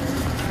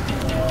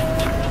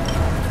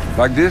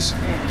 Like this?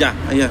 Yeah.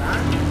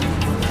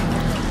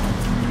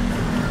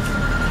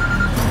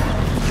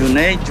 Your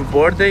name, your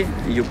birthday,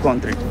 your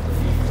country.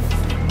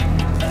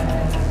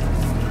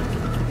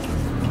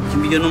 Give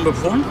me your number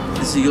phone.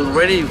 This is you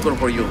ready? You call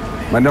for you.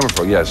 My number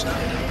phone, yes.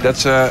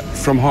 That's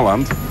from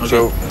Holland. Okay.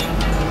 So.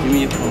 Give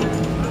me your phone.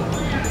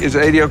 Is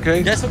 80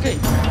 okay? Yes, okay.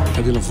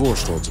 Hij wil een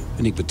voorschot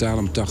en ik betaal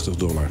hem $80.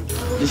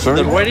 This is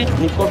the ready?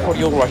 We call for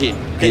you right here.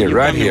 Okay, here,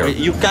 right here.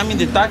 You come in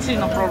the taxi,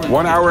 no problem.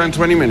 1 hour and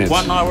 20 minutes.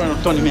 1 hour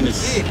and 20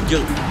 minutes.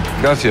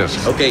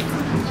 Gracias. Okay.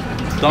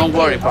 Don't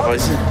worry, Papa.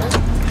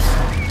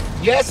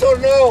 Yes or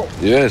no?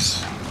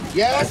 Yes.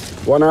 Yes?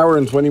 1 hour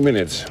and 20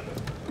 minutes.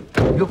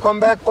 You come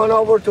back 1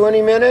 hour,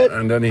 20 minutes?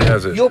 And then he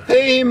has it. You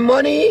pay him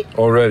money?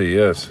 Already,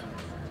 yes.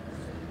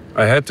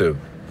 I had to.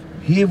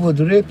 He would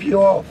rip you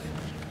off.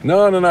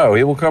 No.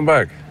 He will come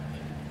back.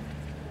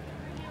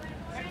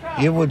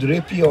 He would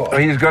rip you off.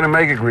 He's going to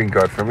make a green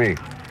card for me.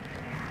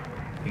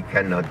 He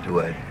cannot do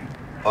it.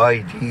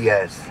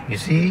 IDS. You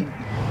see?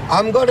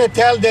 I'm going to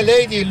tell the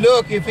lady,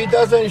 look, if he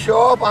doesn't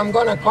show up, I'm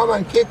going to come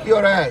and kick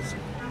your ass.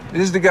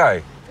 This is the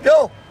guy.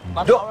 No.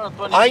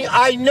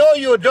 I know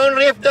you. Don't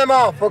rip them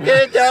off,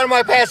 okay? They are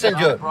my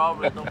passenger. No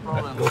problem.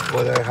 Look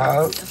what I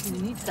have.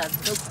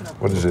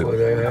 What is it?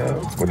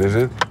 What is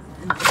it?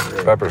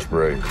 Pepper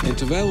spray. En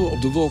terwijl we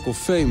op de Walk of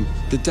Fame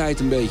de tijd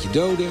een beetje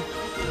doden,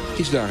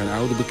 is daar een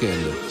oude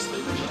bekende.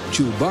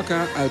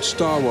 Chewbacca uit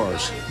Star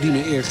Wars, die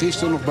me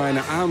eergisteren nog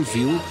bijna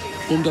aanviel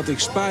omdat ik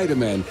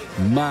Spider-Man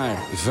maar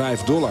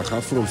 $5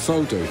 gaf voor een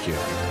fotootje.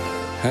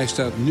 Hij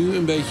staat nu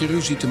een beetje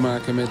ruzie te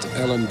maken met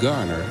Alan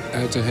Garner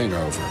uit The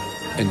Hangover.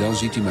 En dan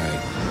ziet hij mij.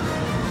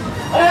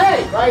 Hey,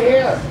 right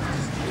here.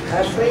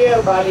 That's for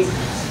you, buddy.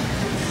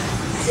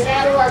 Get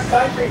out of our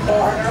country,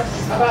 foreigner.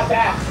 How about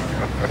that?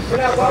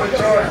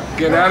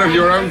 Get out of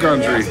your own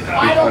country.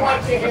 I don't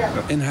want you here.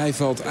 En hij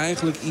valt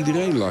eigenlijk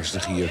iedereen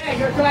lastig hier. Hey,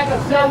 you're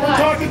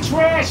talking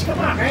trash. Come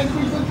on, man. We've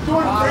been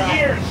doing it for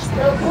years.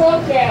 They're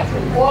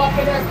protesting,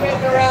 walking their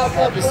kids around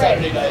the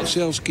place.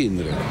 Zelfs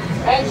kinderen.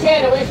 And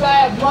kid, at least I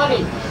have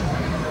money.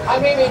 I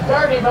may be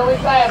dirty, but at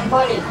least I have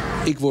money.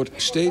 Ik word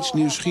steeds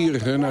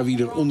nieuwsgieriger naar wie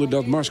er onder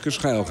dat masker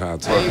schuil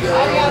gaat.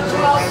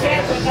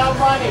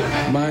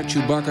 Maar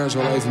Chewbacca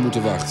zal even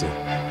moeten wachten.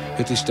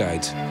 Het is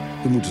tijd.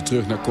 We moeten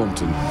terug naar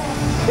Compton.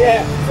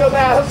 Yeah, so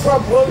now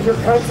Trump blows your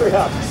country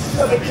up.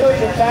 So they kill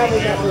your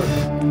family members.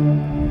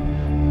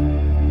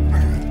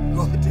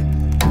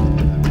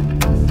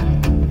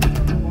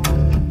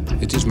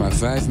 Het is maar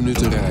 5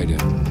 minuten rijden.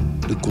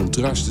 De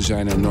contrasten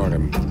zijn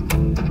enorm.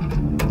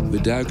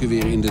 We duiken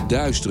weer in de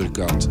duistere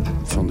kant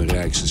van de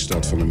rijkste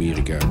stad van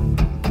Amerika.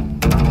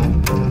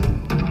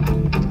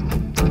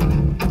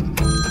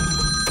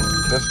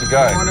 That's the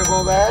guy. You wanna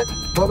go back?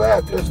 Go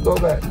back, let's go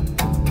back.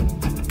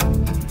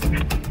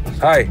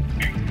 Hi.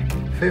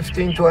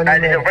 15, 20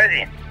 minutes.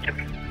 Ready.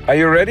 Are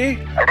you ready?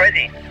 I'm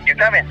ready. You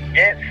coming?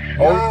 Yes.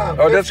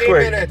 Oh, that's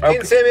quick. Minutes, Okay.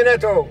 15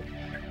 minutes.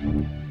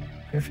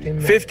 15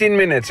 minutes. 15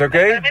 minutes, okay?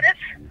 15 minutes?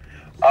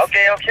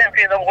 Okay,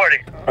 champion, don't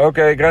worry.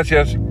 Okay,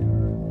 gracias.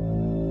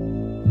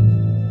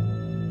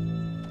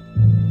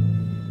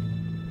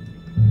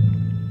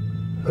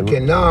 Okay,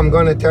 now I'm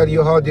gonna tell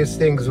you how these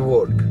things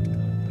work.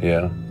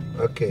 Yeah.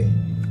 Okay.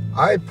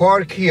 I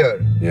park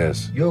here.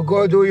 Yes. You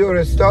go do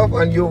your stuff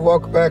and you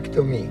walk back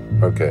to me.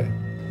 Okay.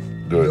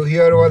 Good. You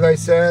hear what I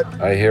said?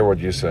 I hear what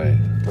you say.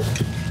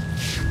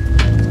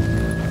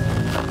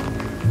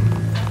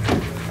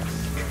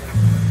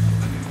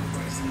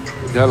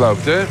 Jij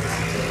loopt, hè?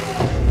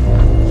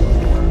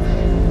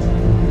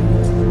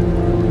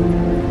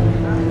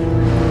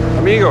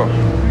 Amigo.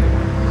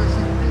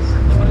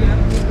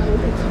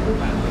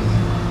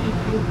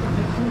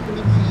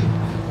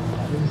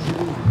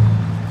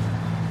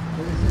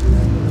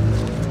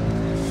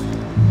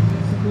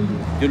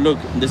 You look,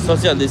 the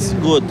social is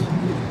good.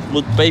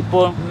 Good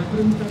paper,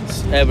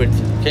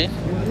 everything, okay?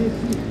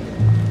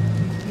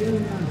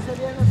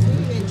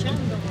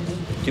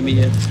 Give me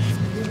here.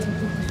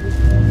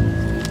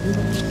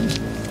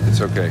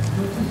 It's okay.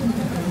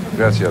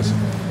 Gracias.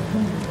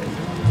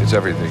 It's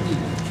everything.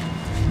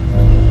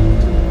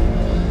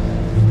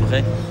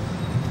 Okay.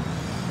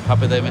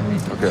 Happy day, man.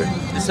 Okay.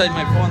 This is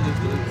my phone.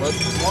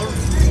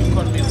 You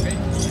call me, okay?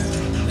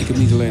 Ik heb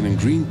niet alleen een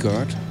green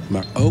card,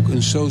 maar ook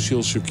een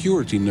social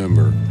security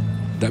number.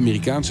 De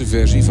Amerikaanse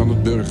versie van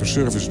het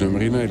burgerservice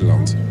nummer in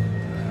Nederland.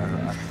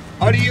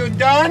 Are you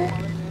done?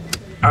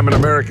 I'm an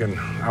American.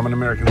 I'm an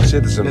American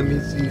citizen. Let me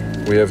see.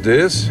 We have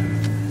this.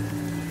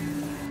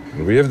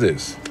 And we have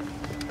this.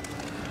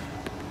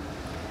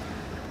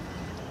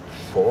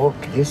 Fuck,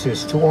 this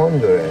is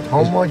 200.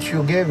 How much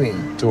you giving?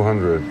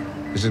 200.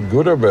 Is it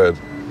good or bad?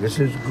 This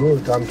is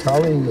good. I'm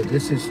telling you,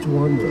 this is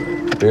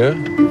 200. Yeah?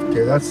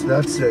 Okay,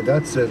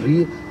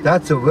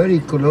 that's a very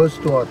close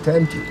to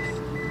authentic.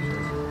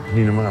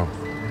 Niet normaal.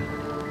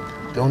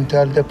 Don't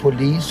tell the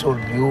police or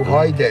you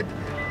hide it.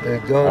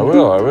 Don't.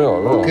 I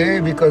will.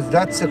 Okay, because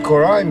that's a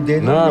crime. They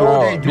don't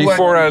know they do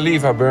Before I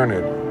leave, I burn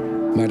it.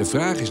 Maar de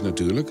vraag is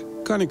natuurlijk,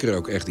 kan ik er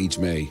ook echt iets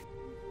mee?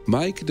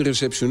 Mike, de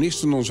receptionist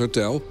van ons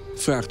hotel,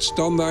 vraagt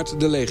standaard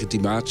de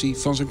legitimatie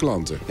van zijn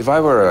klanten. If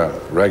I were a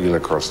regular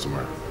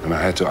customer and I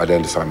had to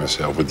identify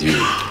myself with you,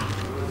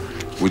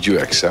 would you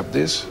accept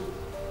this?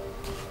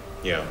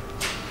 Yeah.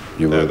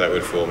 That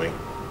would fool me.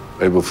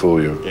 It will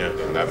fool you. Yeah,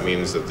 and that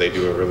means that they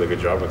do a really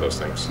good job with those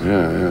things.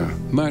 Yeah.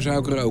 Maar zou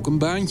ik er ook een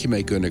baantje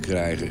mee kunnen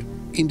krijgen?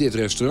 In dit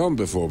restaurant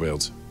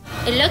bijvoorbeeld.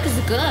 It looks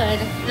good,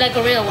 like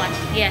a real one.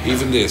 Yeah.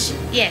 Even this.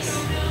 Yes.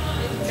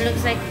 It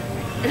looks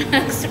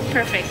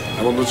perfect.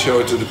 I will not show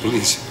it to the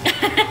police.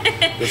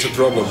 That's a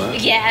problem,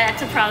 huh? Yeah,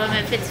 that's a problem.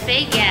 If it's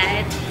fake,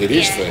 yeah. It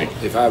is fake.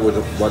 If I would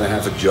want to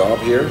have a job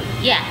here,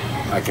 yeah,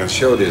 I can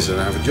show this and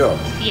have a job.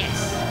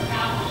 Yes.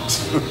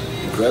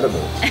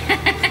 Incredible.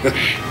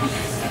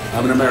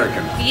 I'm an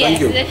American. Yes. Thank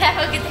you.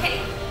 Have a good day.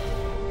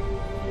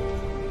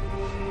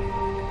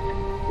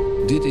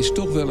 Dit is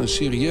toch wel een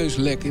serieus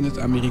lek in het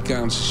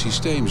Amerikaanse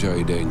systeem, zou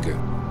je denken.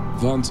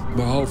 Want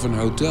behalve een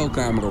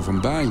hotelkamer of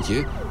een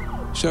baantje,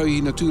 zou je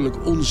hier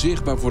natuurlijk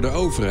onzichtbaar voor de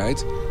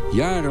overheid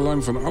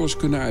jarenlang van alles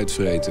kunnen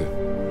uitvreten.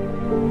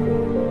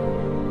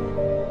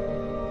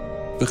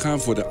 We gaan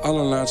voor de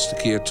allerlaatste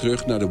keer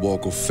terug naar de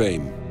Walk of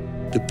Fame.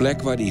 De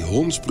plek waar die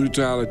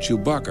hondsbrutale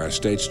Chewbacca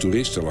steeds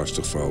toeristen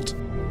lastig valt.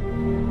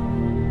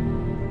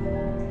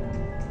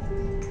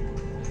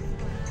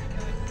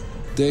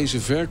 Deze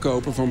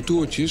verkoper van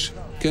toertjes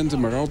kent hem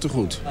maar al te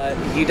goed.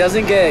 He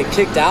doesn't get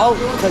kicked out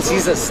because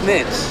he's a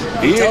snitch.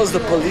 He tells the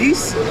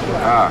police.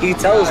 He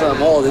tells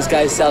them, "Oh, this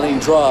guy's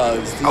selling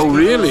drugs." Oh,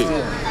 really?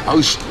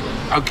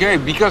 Okay,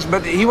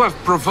 but he was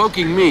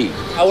provoking me.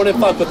 I wouldn't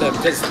fuck with him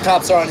because the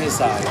cops are on his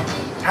side.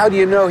 How do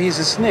you know he's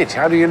a snitch?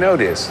 How do you know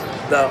this?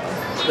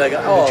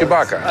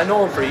 Chewbacca. I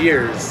know him for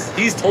years.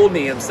 He's told me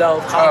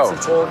himself. Cops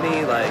have told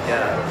me.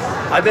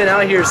 I've been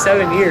out here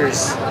 7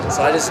 years,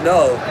 so I just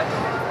know.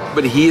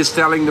 But he is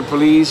telling the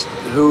police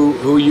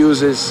who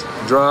uses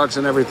drugs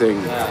and everything.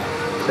 Yeah.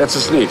 That's a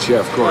snitch, yeah,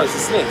 of course. It's a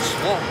snitch,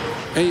 yeah.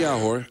 En ja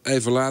hoor,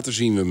 even later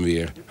zien we hem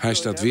weer. Hij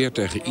staat weer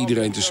tegen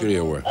iedereen te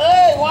schreeuwen.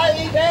 Hey, why are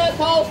these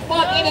assholes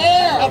fucking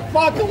here? The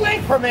fuck away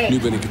from me! Nu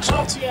ben ik het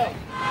zat.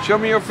 Show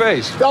me your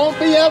face. Don't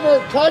be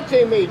ever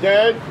touching me,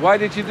 dude. Why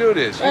did you do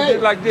this? You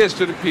did like this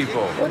to the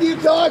people. What are you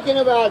talking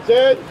about,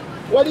 dude?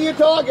 What are you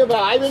talking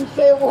about? I didn't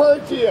say a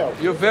word to you.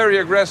 You're very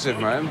aggressive,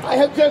 man. I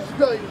have just...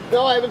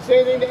 No, I haven't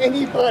said anything to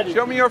anybody.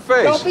 Show me your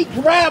face. Don't be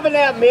grabbing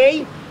at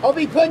me. I'll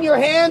be putting your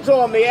hands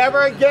on me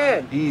ever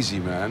again. Easy,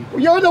 man.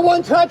 You're the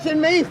one touching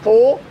me,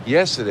 fool.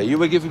 Yesterday, you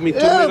were giving me two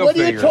Yeah, middle what are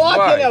you fingers. talking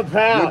Why?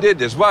 about? You did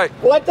this. Why?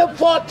 What the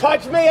fuck?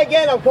 Touch me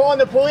again. I'm calling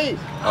the police.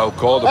 Oh,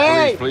 call the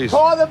Hey, police, please.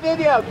 call the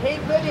video. Keep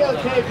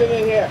videotaping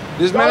in here.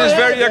 This Go man is ahead,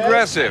 very man.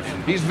 aggressive.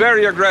 He's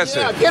very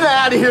aggressive. Yeah, get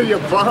out of here, you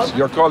bum.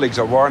 Your colleagues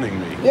are warning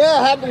me.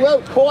 Yeah,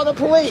 call the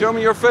police. Show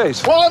me your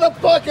face. Call the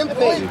fucking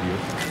police.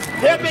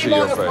 Hit me, See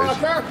your face.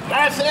 motherfucker.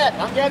 That's it.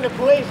 I'm getting the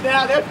police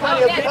now. There's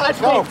plenty of people.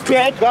 Let's go,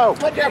 kid. Go.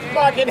 Put your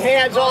fucking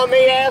hands on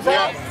me,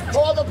 asshole.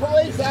 Call the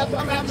police.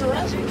 I'm having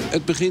arrested.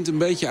 Het begint een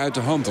beetje uit de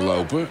hand te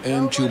lopen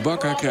en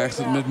Chewbacca krijgt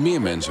het met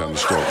meer mensen aan de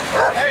stok.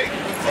 Hey,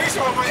 police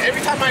are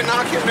every time I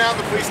knock him down,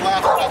 the police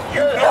laugh.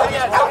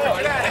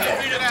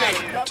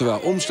 Terwijl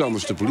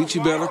omstanders de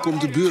politie bellen,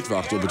 komt de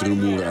buurtwacht op het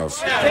rumoer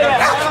af.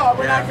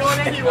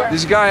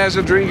 This guy has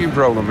a drinking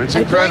problem. It's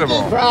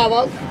incredible.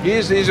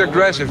 He's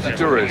aggressive to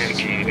tourists.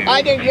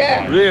 I didn't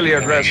get. Really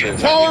aggressive.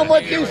 Tell him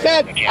what you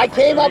said. I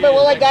came up and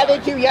what I got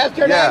into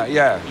yesterday.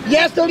 Yeah.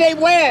 Yesterday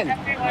when?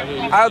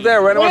 Out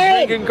there when I was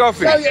drinking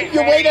coffee. So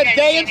you wait a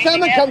day and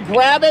someone come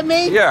grabbing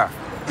me? Yeah.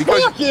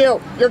 Because Fuck you.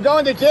 You're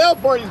going to jail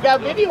for it. He's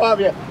got video of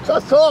you. So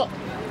talk.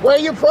 Where are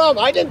you from?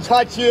 I didn't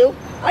touch you.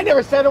 I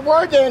never said a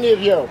word to any of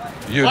you.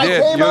 You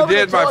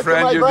did, my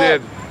friend. You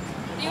did.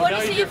 You want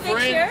to see a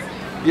picture?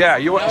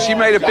 Yeah, she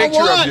made a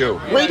picture of you.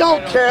 We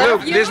don't care.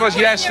 Look, this was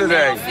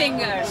yesterday.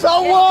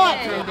 So what?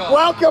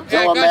 Welcome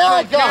to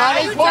America,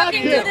 honey. Fuck you.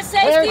 Here's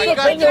the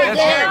finger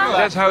again.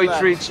 That's how he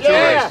treats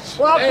Yeah, tourists.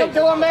 welcome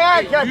to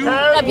America, You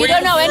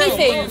don't know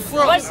anything.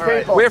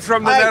 We're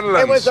from the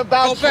Netherlands. It was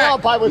about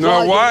Trump. I was No,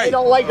 on. why? You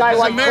don't like guy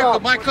like America,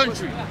 Trump. my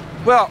country.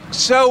 Well,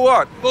 so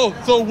what? Oh,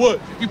 so what?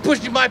 You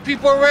pushing my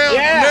people around?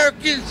 Yeah.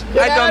 Americans?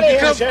 Get out of here,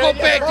 Come, Shane. go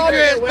back to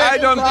your ass. I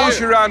don't push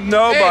around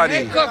nobody.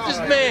 Hey, handcuff this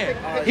man.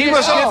 He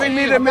was giving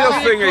me the middle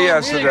finger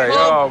yesterday.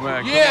 Oh,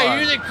 man, come Yeah, on.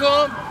 here they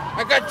come.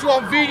 I got you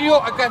on video.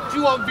 I got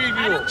you on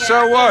video.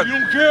 So what? You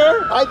don't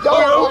care? I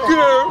don't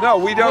care. No,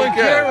 we don't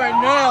care.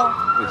 right now.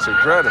 It's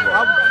incredible.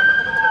 That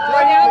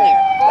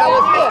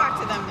was it.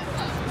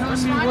 Tell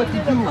me what to do.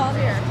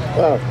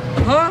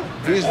 Huh?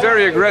 He's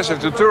very aggressive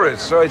to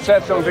tourists, so it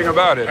said something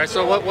about it. All right,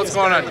 so what's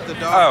going on?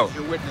 Oh.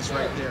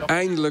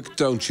 Eindelijk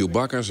toont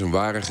Chewbacca zijn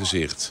ware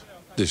gezicht.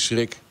 De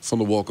schrik van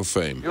de Walk of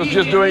Fame. He was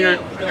just doing a...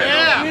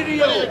 Yeah.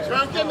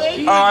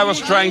 Oh, I was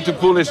trying to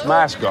pull his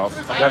mask off,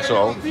 that's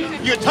all.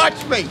 You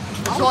touched me.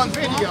 It's on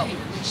video.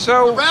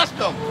 So... Arrest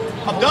him.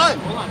 I'm done.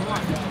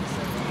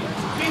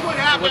 See what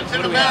happens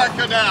in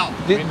America now.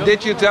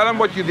 Did you tell him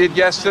what you did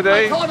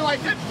yesterday? I told him, I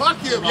said, fuck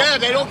you. Yeah,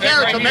 they don't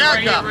care. It's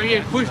America. Right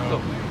here, push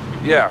them.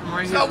 Yeah.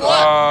 So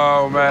what?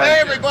 Oh, man. Hey,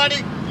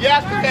 everybody.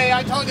 Yesterday,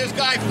 I told this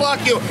guy,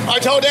 fuck you. I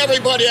told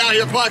everybody out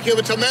here, fuck you.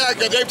 It's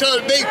America. They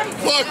told me,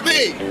 fuck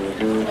me.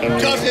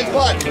 Just as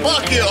what?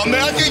 Fuck you.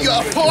 America, you're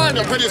a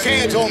foreigner. Put his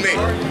hands on me.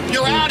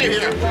 You're out of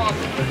here.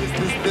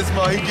 This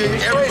man, he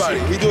getting everybody.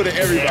 He doing it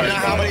to everybody. You know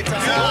how many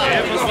times?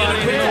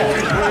 Everybody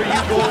knows where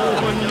you go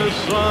when the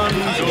sun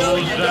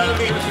goes down.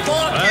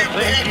 I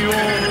think you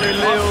only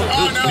live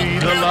to see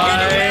the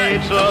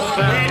lights of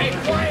town.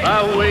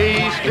 I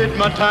wasted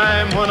my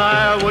time when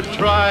I would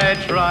try.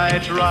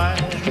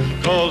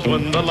 Cause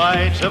when the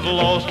lights have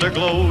lost their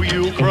glow,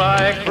 you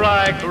cry.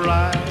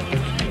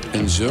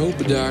 En zo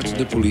bedaart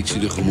de politie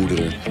de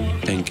gemoederen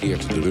en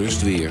keert de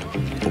rust weer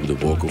op de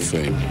Walk of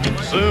Fame.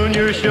 Soon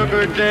your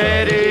sugar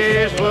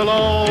daddies will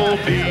all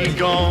be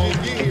gone.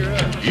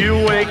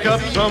 You wake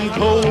up some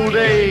cold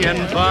day and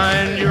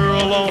find you're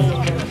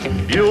alone.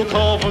 You'll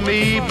call for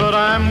me, but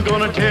I'm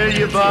gonna tell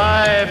you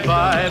bye.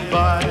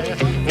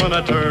 When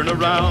I turn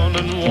around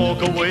and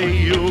walk away,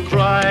 you'll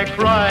cry.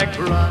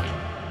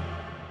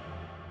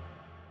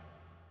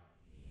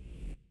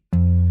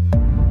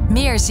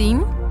 Meer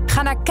zien?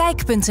 Ga naar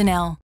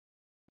kijk.nl.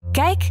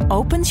 Kijk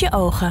opent je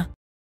ogen.